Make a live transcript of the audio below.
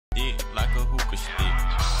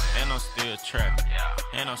And I'm still trapping.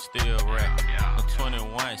 And I'm still rapping. I'm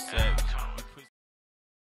 21 savage.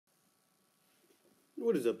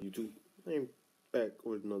 What is up, YouTube? I'm back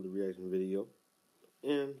with another reaction video.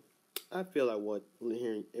 And I feel like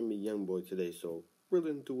hearing YoungBoy today, so we're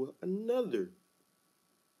listening to another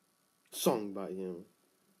song by him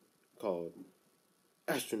called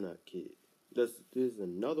Astronaut Kid. This is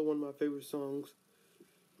another one of my favorite songs.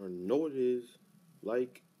 I know what it is.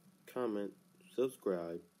 Like, comment,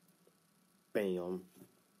 subscribe. Bam.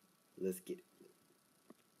 Let's get it.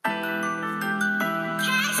 I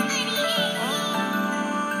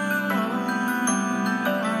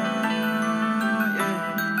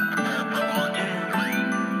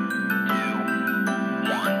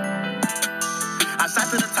shot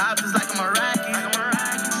to the top just like I'm a rocket.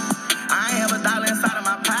 I ain't have a dollar inside of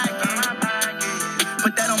my pocket.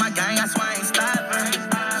 Put that on my gang, I swear I ain't stopping.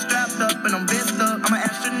 Strapped up and I'm bent up, I'm an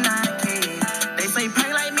astronaut kid. They say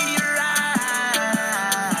pain like meteorite.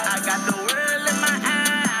 I got the world in my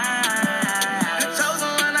eyes. Chosen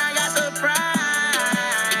one, I got the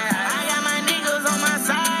pride. I got my niggas on my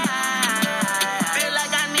side. Feel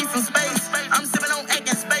like I need some space. I'm sipping on egg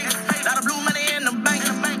and space. Lot of blue money in the bank.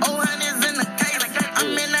 Old honey's in the case.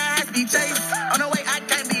 I'm in the happy chase. On the way, I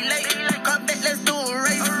can't be late. Come back, let's do a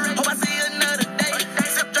race. Hope I see another day.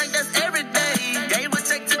 Sip drink, that's every day. Gave a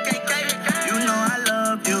check to KK. You know I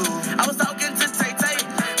love you. I was talking to Tay Tay.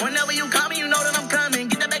 Whenever you call me, you know that I'm coming.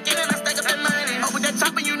 Get that back in and I stack up that money. Up with that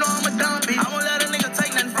chopper, you know I'ma dump it. I won't let a nigga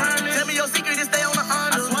take nothing from me. Tell me your secret and stay on the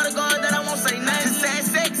under. I swear to God that I won't say nothing. Just had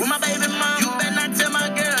sex with my baby mama. You better not tell my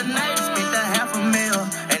girl name. Spent a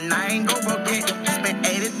 $500,000 and I ain't go broke yet. Spent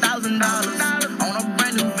 $80,000 on a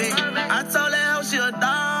brand new Vic. I told that hoe she a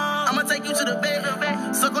dog. I'ma take you to the bed.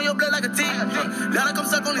 Suck on your blood like a tick. Let her come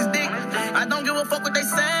suck on his dick. I don't give a fuck what they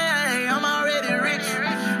say. I'm already rich.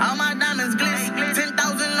 All my diamonds glitz. 10,000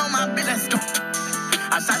 on my bitch. Let's go.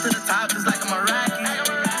 I shot to the top just like I'm a rocket.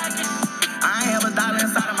 I ain't have a dollar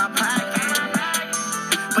inside of my pocket.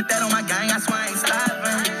 Put that on my gang, I swear I ain't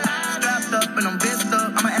stopping. Strapped up and I'm bent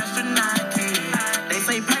up, I'm an astronaut kid. They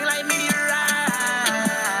say pain like meteorite.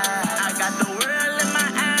 I got the world in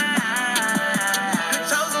my eyes.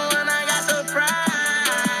 Chosen one, I got the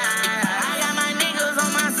pride. I got my niggas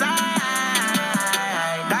on my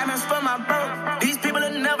side. Diamonds for my bro. These people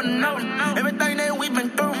will never know everything that we've been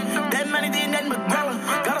through. That money did nothing but grow.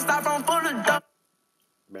 Gotta start from full of dough.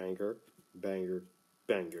 Banger, banger,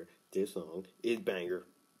 banger. This song is banger.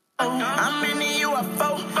 I'm in the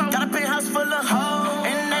UFO, got a penthouse full of hoes,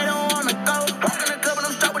 and they don't wanna go. Walk in the club and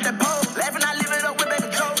I'm strapped with that pole. Laughing, I live it up with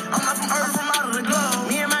baby Joe. I'm not from Earth, from out of the globe.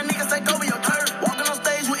 Me and my niggas take over your turf. Walking on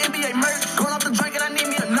stage with NBA merch. Going off the drink and I need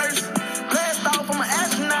me a nurse. Blast off, I'm an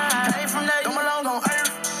astronaut. Came from there, don't belong on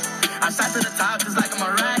Earth. I shot to the top just like I'm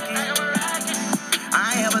a rocket.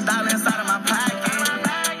 I ain't have a dollar inside of my pocket.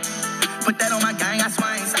 Put that on my gang, I swear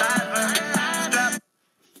I ain't stopping.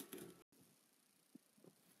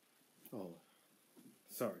 Oh,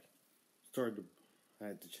 sorry. I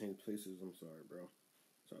had to change places. I'm sorry, bro.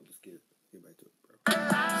 Sorry, let's get back to it, bro.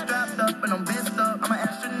 Strapped up and I'm bent up, I'm an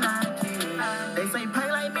astronaut kid. They say pain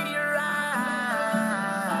like meteorite.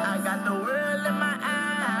 I got the world in my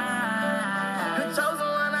eyes. The chosen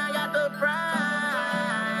one, I got the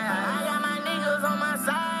pride. I got my niggas on my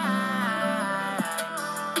side.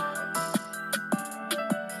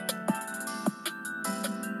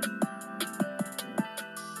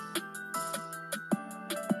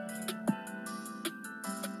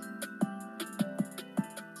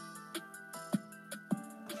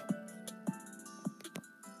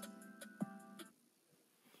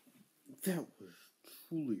 That was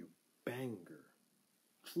truly a banger.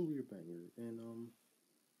 Truly a banger. And,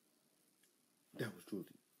 that was truly,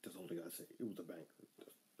 that's all I gotta say. It was a banger.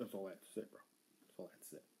 That's all I have to say, bro. That's all I have to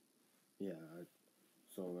say. Yeah,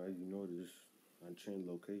 so as you notice, I changed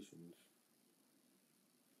locations.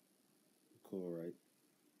 Cool, right?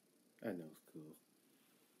 I know it's cool.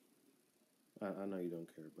 I know you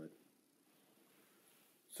don't care, but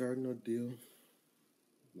sorry, no deal.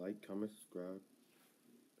 Like, comment, subscribe,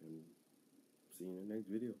 and see you in the next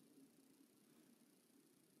video.